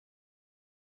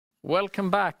Welcome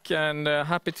back, and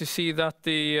happy to see that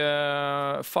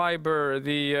the fiber,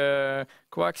 the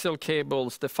coaxial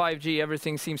cables, the 5G,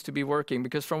 everything seems to be working.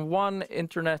 Because from one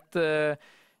internet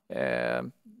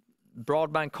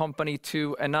broadband company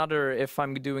to another, if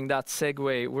I'm doing that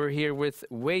segue, we're here with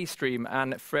Waystream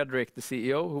and Fredrik, the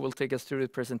CEO, who will take us through the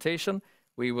presentation.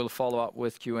 We will follow up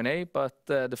with Q&A, but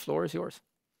the floor is yours.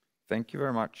 Thank you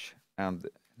very much, and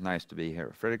nice to be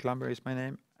here. Fredrik Lundberg is my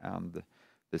name, and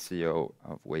the CEO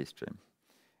of Waystream.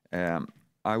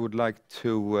 I would like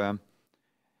to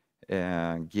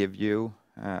give you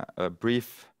a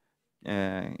brief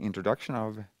introduction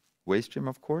of Waystream,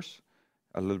 of course,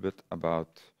 a little bit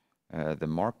about the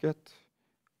market,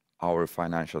 our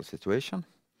financial situation,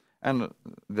 and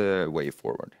the way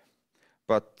forward.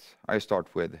 But I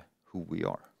start with who we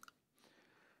are.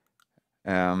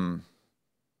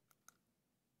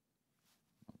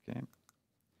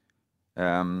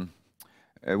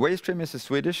 Waystream is a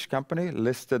Swedish company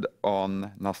listed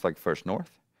on Nasdaq First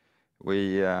North.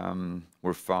 We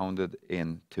were founded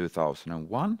in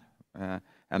 2001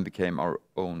 and became our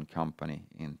own company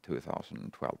in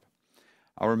 2012.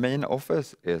 Our main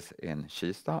office is in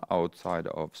Kista, outside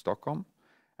of Stockholm,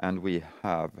 and we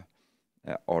have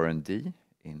R&D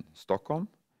in Stockholm,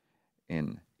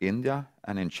 in India,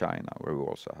 and in China, where we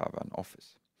also have an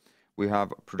office. We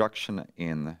have production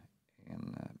in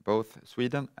both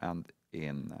Sweden and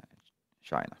in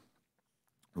China.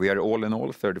 We are all in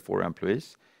all 34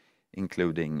 employees,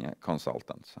 including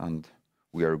consultants, and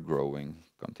we are growing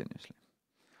continuously.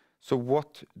 So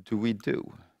what do we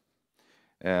do?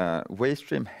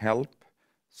 Waystream help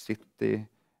city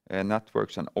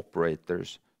networks and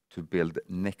operators to build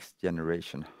next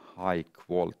generation high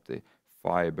quality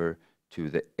fiber to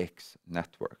the X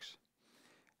networks.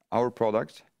 Our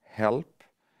products help,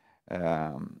 they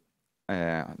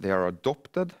are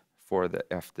adopted for the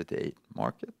FTTH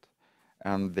market,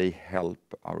 and they help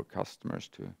our customers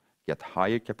to get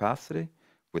higher capacity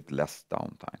with less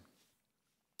downtime.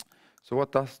 So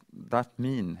what does that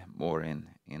mean more in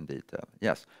detail?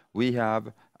 Yes, we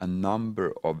have a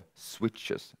number of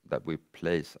switches that we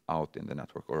place out in the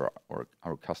network, or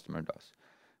our customer does.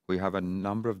 We have a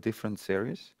number of different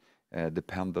series,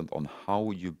 dependent on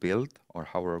how you build or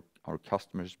how our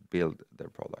customers build their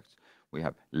products. We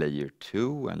have layer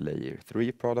 2 and layer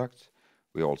 3 products.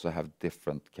 We also have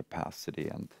different capacity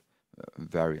and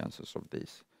variances of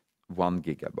these 1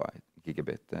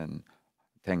 gigabit and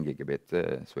 10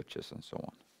 gigabit switches and so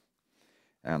on,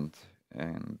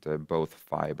 and both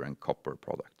fiber and copper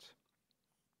products.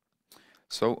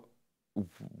 So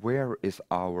where is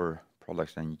our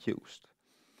products then used?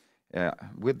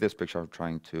 With this picture, I'm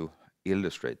trying to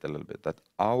illustrate a little bit that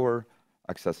our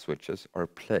access switches are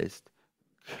placed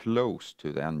close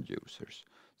to the end users.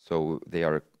 So they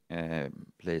are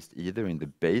placed either in the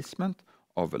basement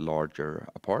of larger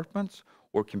apartments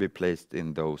or can be placed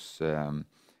in those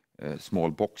small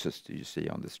boxes that you see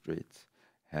on the streets.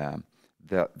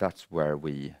 That's where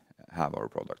we have our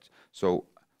products. So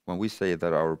when we say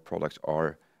that our products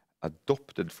are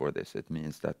adopted for this, it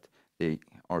means that they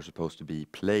are supposed to be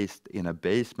placed in a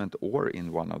basement or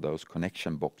in one of those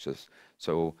connection boxes.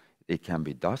 So it can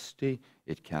be dusty,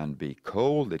 it can be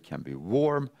cold, it can be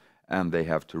warm, and they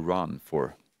have to run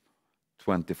for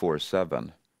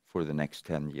 24/7 for the next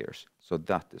 10 years. So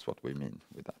that is what we mean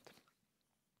with that.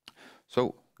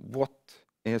 So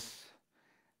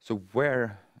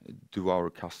where do our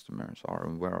customers are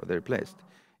and where are they placed?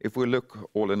 If we look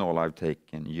all in all, I've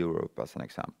taken Europe as an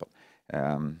example.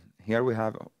 Here we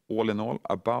have all in all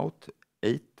about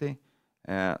 80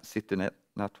 city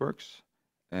networks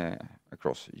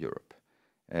across Europe.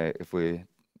 If we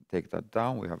take that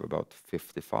down, we have about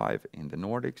 55 in the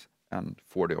Nordics and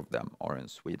 40 of them are in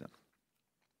Sweden.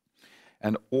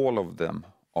 And all of them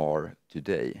are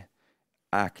today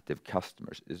active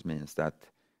customers. This means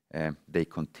that they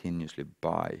continuously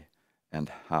buy and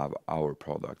have our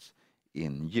products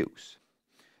in use.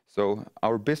 So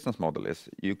our business model is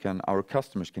our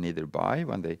customers can either buy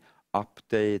when they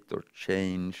update or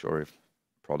change, or if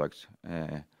products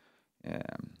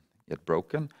get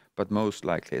broken, but most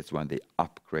likely it's when they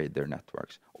upgrade their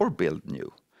networks or build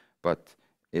new. But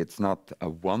it's not a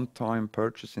one-time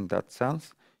purchase in that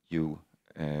sense. You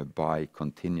buy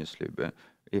continuously.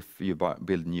 If you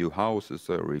build new houses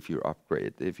or if you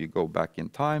upgrade, if you go back in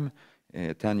time,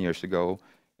 10 years ago,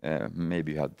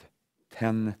 maybe you had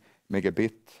 10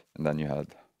 megabit, and then you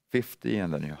had 50,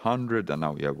 and then you 100, and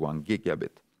now you have 1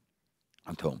 gigabit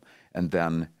at home. And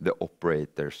then the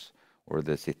operators or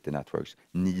the city networks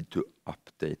need to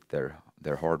update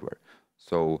their hardware.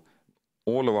 So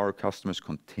all of our customers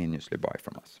continuously buy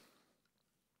from us.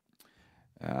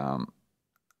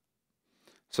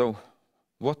 So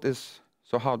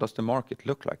how does the market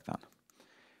look like then?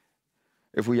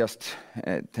 If we just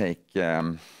take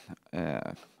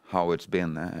how it's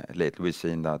been lately, we've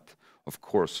seen that, of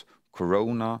course,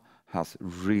 Corona has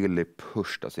really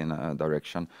pushed us in a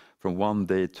direction. From one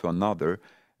day to another,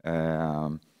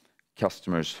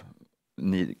 customers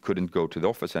couldn't go to the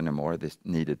office anymore. They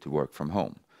needed to work from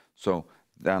home. So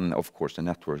then, of course, the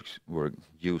networks were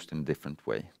used in a different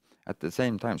way. At the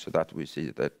same time, so that we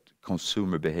see that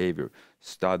consumer behavior,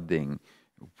 studying,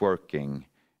 working,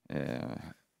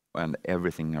 and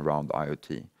everything around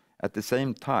IoT. At the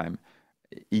same time,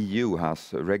 EU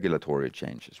has regulatory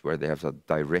changes where they have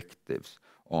directives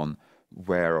on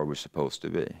where are we supposed to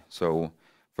be. So,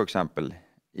 for example,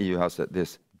 EU has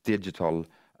this digital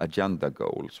agenda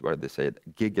goals where they say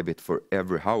gigabit for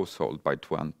every household by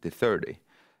 2030.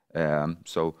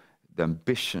 So the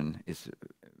ambition is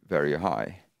very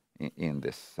high in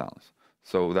this sense.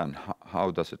 So then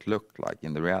how does it look like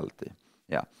in the reality?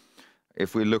 Yeah.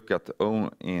 If we look at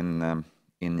in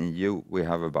EU, we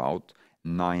have about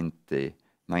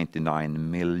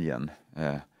 99 million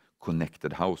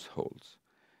connected households.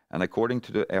 And according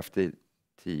to the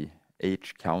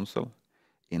FTTH Council,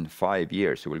 in 5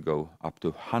 years, it will go up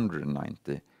to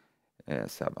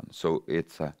 197. So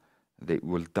they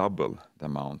will double the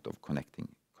amount of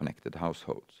connected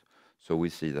households. So we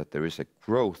see that there is a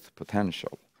growth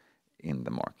potential in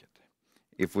the market.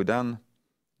 If we then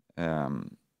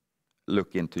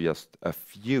look into just a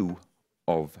few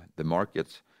of the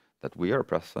markets that we are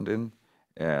present in,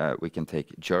 we can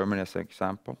take Germany as an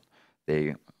example.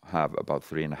 They have about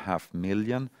 3.5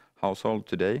 million households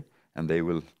today, and they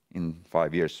will in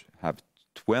 5 years have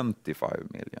 25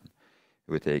 million.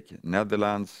 We take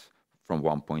Netherlands from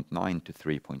 1.9 to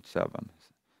 3.7.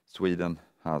 Sweden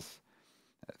has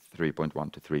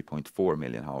 3.1 to 3.4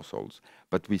 million households.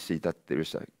 But we see that there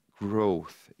is a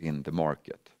growth in the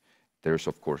market. There's,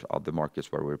 of course, other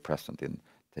markets where we're present in.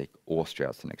 Take Austria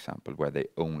as an example, where they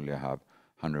only have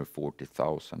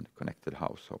 140,000 connected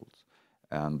households.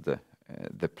 And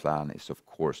the plan is, of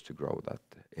course, to grow that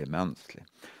immensely.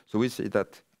 So we see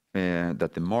that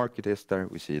the market is there.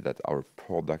 We see that our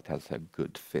product has a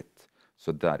good fit.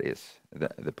 So that is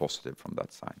the positive from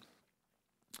that side.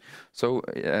 So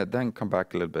then come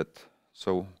back a little bit.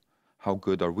 So how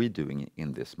good are we doing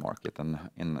in this market and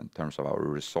in terms of our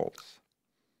results?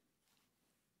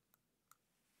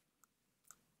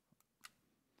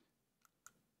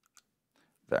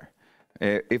 There.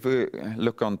 If we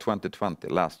look on 2020,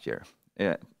 last year,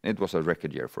 it was a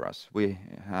record year for us. We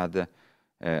had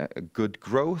a good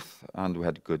growth and we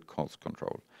had good cost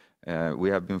control. We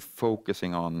have been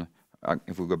focusing on,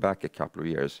 if we go back a couple of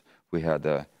years, we had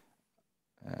a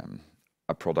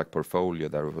product portfolio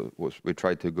that we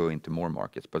tried to go into more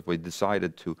markets, but we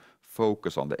decided to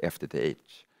focus on the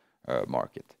FTTH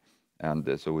market.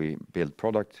 And so we built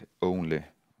product only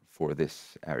for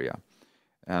this area.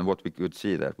 And what we could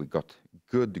see that we got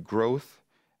good growth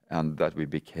and that we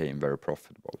became very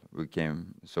profitable. We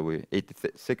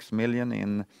 86 million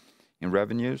in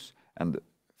revenues and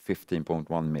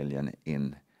 15.1 million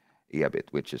in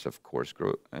EBIT, which is of course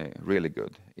really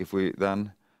good. If we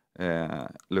then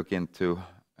look into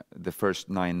the first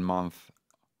 9 months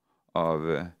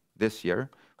of this year,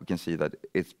 we can see that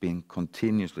it's been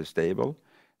continuously stable.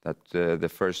 That the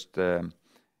first 9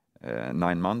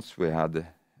 months we had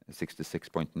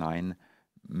 66.9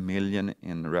 million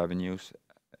in revenues,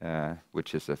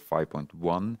 which is a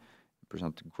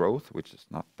 5.1% growth, which is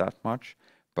not that much.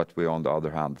 But we, on the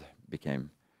other hand,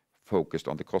 became focused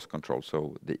on the cost control,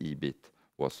 so the EBIT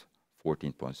was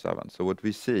 14.7. So what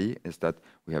we see is that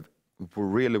we have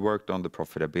really worked on the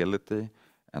profitability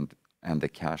and the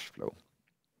cash flow.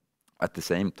 At the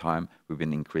same time, we've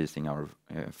been increasing our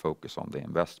focus on the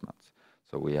investments.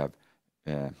 So we have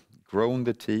grown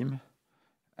the team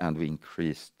and we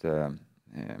increased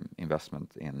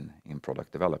investment in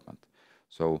product development.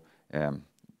 So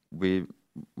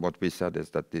what we said is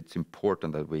that it's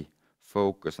important that we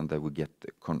focus and that we get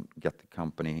the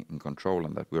company in control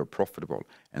and that we are profitable,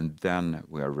 and then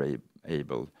we are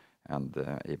able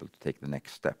to take the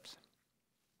next steps.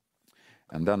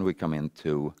 And then we come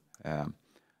into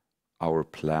our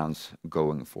plans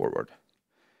going forward.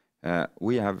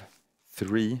 We have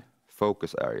 3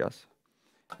 focus areas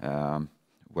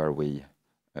where we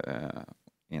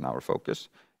in our focus.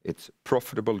 It's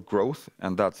profitable growth,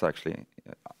 and that's actually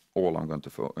all I'm going to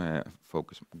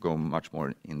go much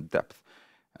more in depth.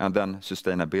 And then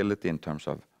sustainability in terms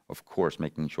of course,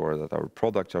 making sure that our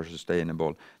products are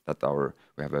sustainable, that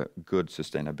we have a good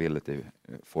sustainability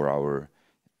for our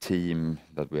team,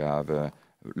 that we have a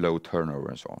low turnover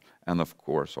and so on. And of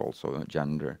course, also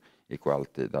gender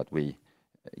equality that we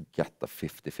get the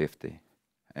 50-50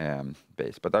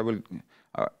 base. But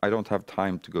I don't have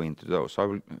time to go into those, so I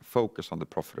will focus on the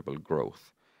profitable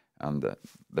growth and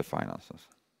the finances.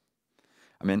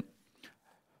 I mean,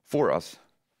 for us,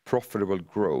 profitable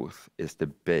growth is the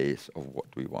base of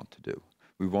what we want to do.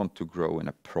 We want to grow in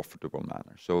a profitable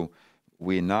manner. So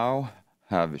we now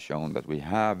have shown that we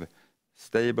have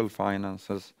stable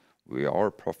finances, we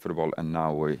are profitable, and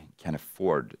now we can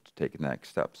afford to take the next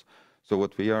steps. So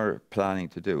what we are planning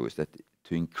to do is that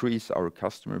to increase our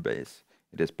customer base,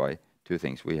 it is by two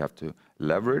things. We have to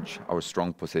leverage our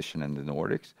strong position in the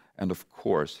Nordics, and of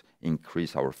course,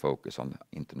 increase our focus on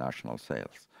international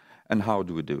sales. And how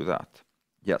do we do that?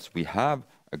 Yes, we have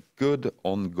a good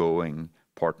ongoing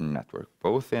partner network,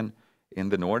 both in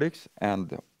the Nordics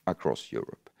and across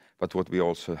Europe. But what we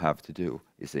also have to do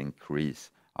is increase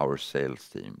our sales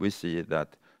team. We see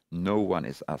that no one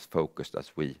is as focused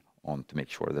as we on to make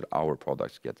sure that our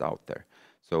products get out there.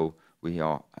 So we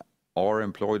are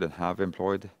employed and have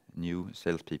employed new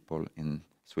salespeople in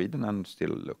Sweden and still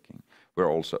looking.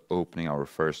 We're also opening our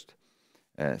first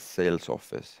sales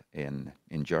office in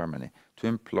Germany to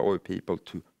employ people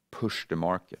to push the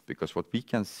market, because what we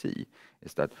can see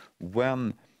is that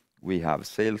when we have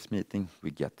sales meeting,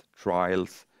 we get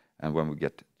trials, and when we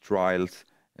get trials,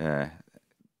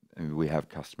 we have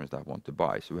customers that want to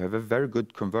buy. So we have a very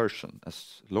good conversion.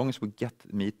 As long as we get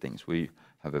meetings, we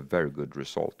have a very good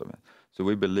result of it. So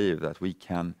we believe that we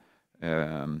can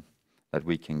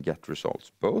get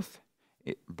results both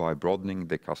by broadening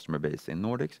the customer base in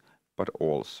Nordics, but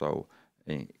also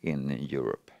in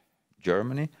Europe,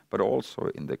 Germany, but also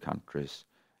in the countries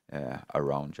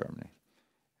around Germany.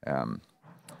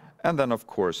 And then, of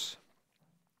course,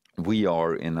 we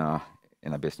are in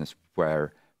a business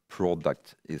where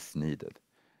product is needed.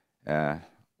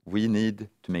 We need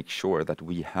to make sure that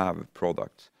we have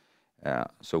products.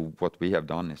 So what we have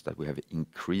done is that we have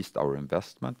increased our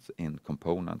investments in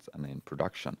components and in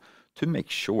production to make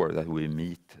sure that we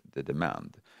meet the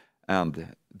demand.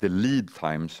 And the lead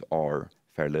times are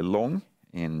fairly long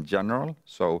in general,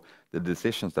 so the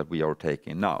decisions that we are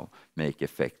taking now make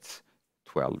effects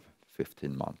 12,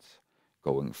 15 months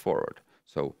going forward.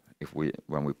 So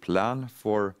when we plan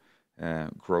for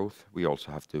growth, we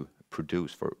also have to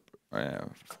produce for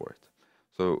it.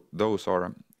 So those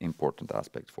are important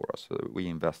aspects for us. So we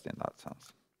invest in that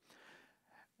sense.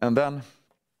 And then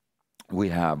we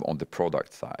have on the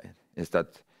product side is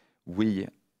that we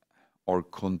are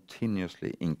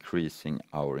continuously increasing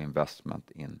our investment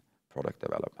in product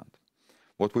development.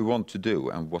 What we want to do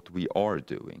and what we are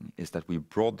doing is that we're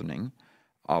broadening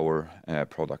our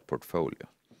product portfolio.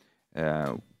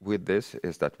 With this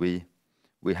is that we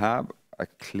have a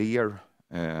clear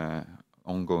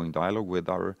ongoing dialogue with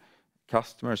our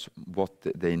customers, what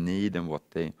they need and what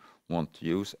they want to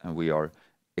use, and we are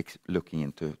looking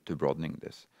into broadening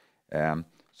this.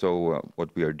 So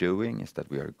what we are doing is that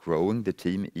we are growing the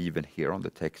team even here on the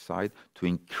tech side to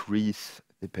increase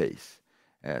the pace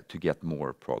to get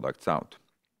more products out.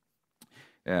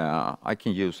 I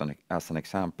can use as an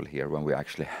example here when we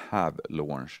actually have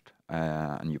launched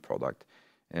a new product.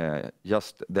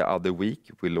 Just the other week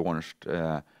we launched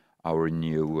our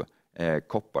new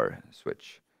copper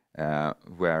switch,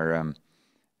 where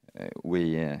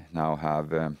we now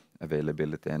have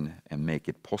availability and make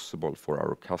it possible for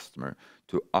our customer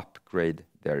to upgrade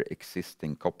their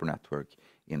existing copper network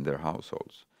in their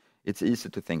households. It's easy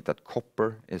to think that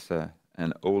copper is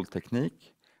an old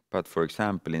technique, but for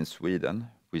example in Sweden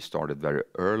we started very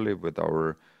early with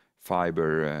our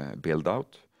fiber build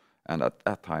out, and at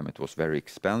that time it was very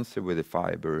expensive with the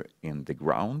fiber in the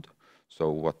ground. So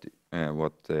what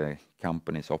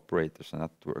companies, operators and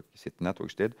city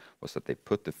networks did was that they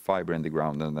put the fiber in the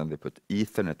ground and then they put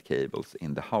Ethernet cables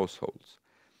in the households.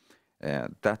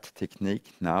 That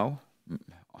technique now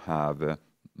have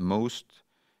most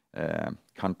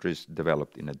countries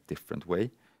developed in a different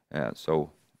way.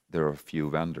 So there are a few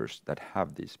vendors that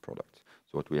have these products.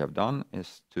 So what we have done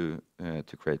is to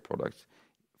create products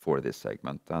for this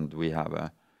segment, and we have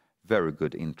a very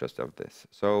good interest of this.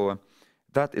 So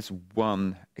that is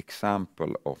one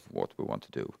example of what we want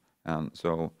to do. And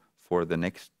so for the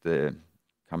next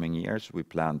coming years, we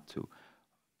plan to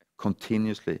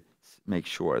continuously make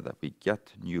sure that we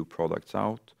get new products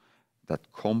out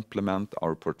that complement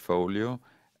our portfolio,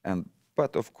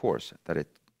 but of course that it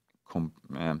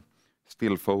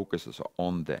still focuses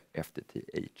on the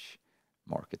FTTH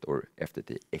market or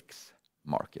FTTX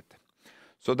market.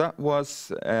 So that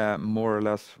was more or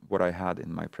less what I had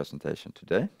in my presentation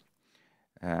today.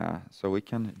 So we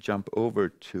can jump over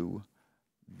to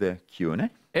the Q&A.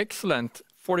 Excellent.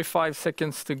 45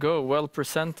 seconds to go. Well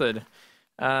presented.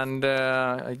 And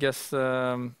I guess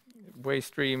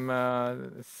Waystream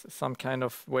is some kind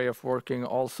of way of working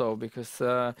also, because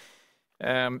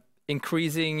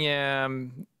increasing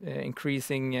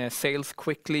sales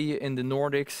quickly in the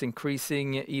Nordics,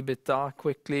 increasing EBITDA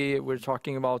quickly. We're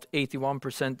talking about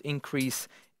 81% increase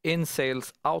in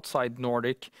sales outside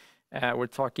Nordic. We're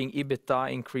talking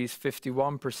EBITDA increase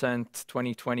 51%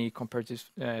 2020 compared to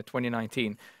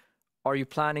 2019. Are you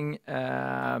planning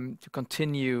to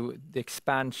continue the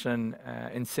expansion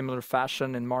in similar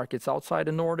fashion in markets outside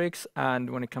the Nordics? And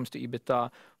when it comes to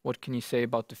EBITDA, what can you say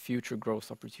about the future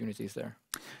growth opportunities there?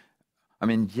 I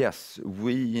mean, yes,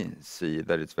 we see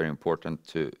that it's very important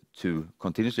to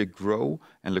continuously grow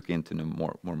and look into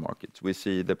more markets. We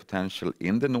see the potential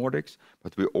in the Nordics,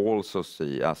 but we also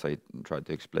see, as I tried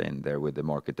to explain there with the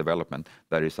market development,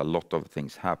 there is a lot of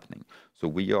things happening. So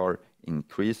we are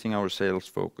increasing our sales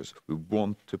focus. We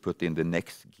want to put in the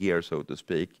next gear, so to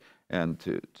speak, and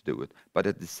to do it. But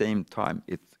at the same time,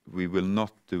 we will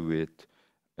not do it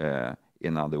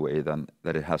in other way than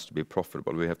that it has to be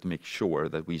profitable. We have to make sure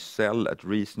that we sell at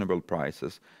reasonable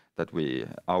prices, that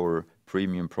our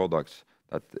premium products,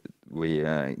 that we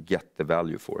get the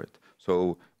value for it.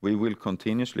 So we will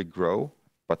continuously grow,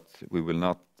 but we will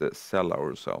not sell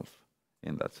ourselves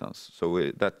in that sense. So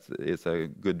that is a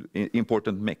good,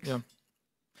 important mix. Yeah.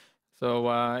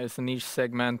 So it's a niche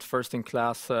segment,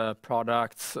 first-in-class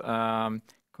products,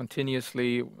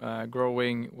 continuously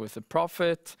growing with a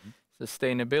profit.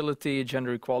 Sustainability,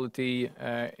 gender equality,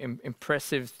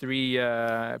 impressive three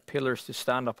pillars to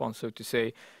stand up on, so to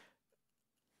say.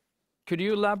 Could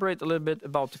you elaborate a little bit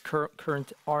about the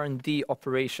current R&D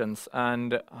operations,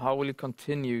 and how will you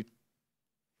continue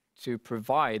to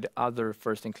provide other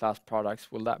first-in-class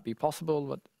products? Will that be possible?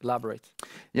 But elaborate.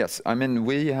 Yes, I mean,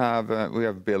 we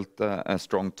have built a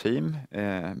strong team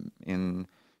in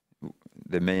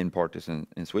the main parties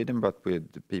in Sweden, but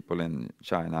with people in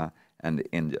China and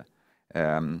India.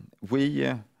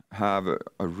 We have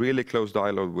a really close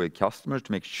dialogue with customers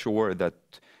to make sure that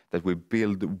we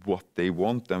build what they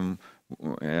want them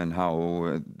and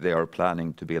how they are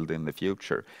planning to build in the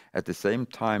future. At the same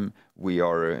time, we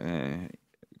are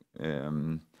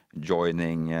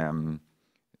joining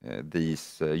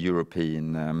these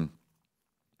European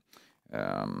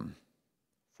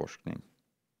forskning.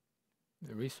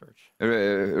 The research.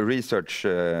 Research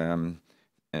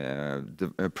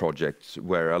projects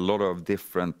where a lot of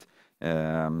different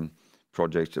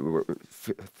projects,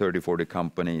 30-40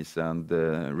 companies and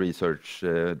research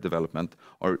development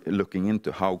are looking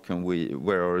into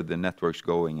where are the networks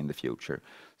going in the future.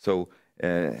 So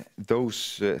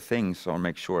those things are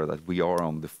make sure that we are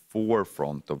on the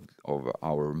forefront of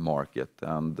our market,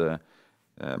 and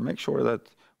make sure that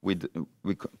we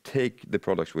take the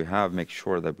products we have, make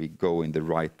sure that we go in the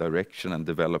right direction and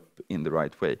develop in the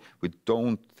right way. We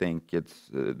don't think it's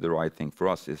the right thing for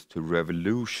us is to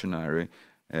revolutionary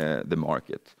the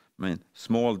market. I mean,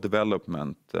 small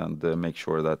development and make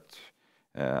sure that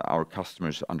our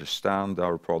customers understand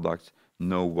our products,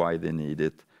 know why they need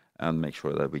it, and make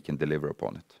sure that we can deliver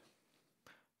upon it.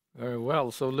 Very well.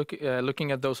 So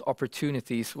looking at those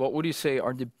opportunities, what would you say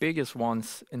are the biggest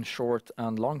ones in short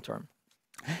and long term?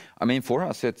 I mean, for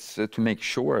us, it's to make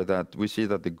sure that we see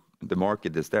that the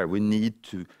market is there. We need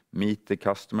to meet the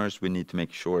customers. We need to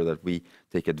make sure that we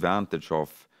take advantage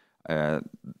of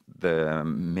the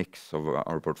mix of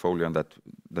our portfolio and that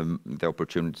the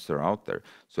opportunities are out there.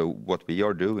 So what we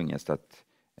are doing is that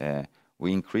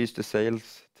we increase the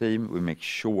sales team. We make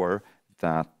sure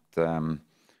that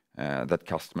that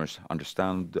customers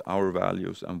understand our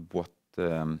values and what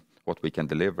we can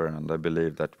deliver. And I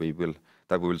believe that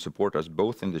that will support us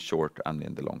both in the short and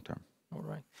in the long term. All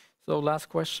right. So last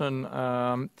question.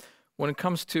 When it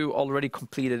comes to already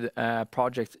completed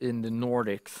projects in the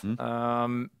Nordics,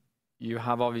 you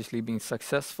have obviously been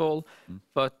successful,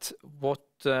 but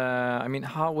I mean,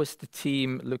 how is the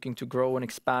team looking to grow and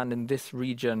expand in this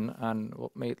region, and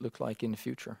what may it look like in the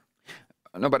future?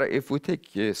 No, but if we take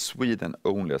Sweden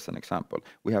only as an example,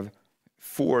 we have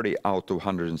 40 out of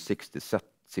 160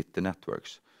 city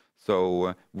networks.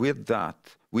 So with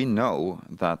that, we know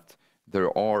that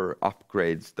there are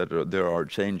upgrades, that there are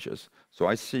changes. So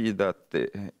I see that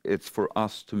it's for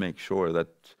us to make sure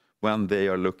that when they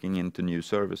are looking into new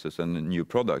services and new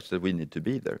products, that we need to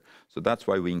be there. So that's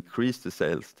why we increase the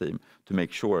sales team to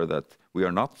make sure that we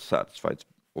are not satisfied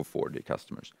with 40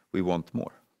 customers. We want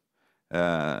more.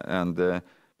 And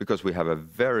because we have a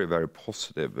very, very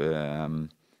positive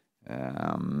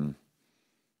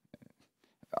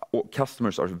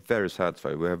customers are very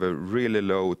satisfied. We have a really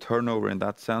low turnover in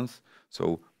that sense.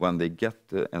 So when they get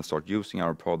and start using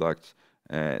our products,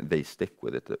 they stick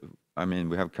with it. I mean,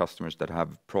 we have customers that have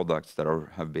products that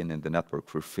have been in the network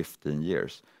for 15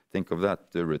 years. Think of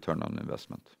that, the return on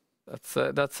investment.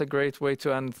 That's a great way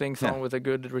to end things on, with a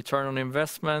good return on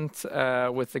investment,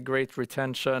 with a great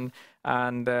retention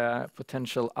and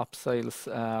potential upsales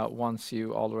once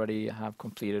you already have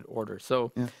completed orders.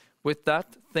 So with that,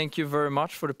 thank you very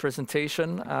much for the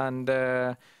presentation, and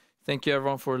thank you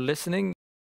everyone for listening.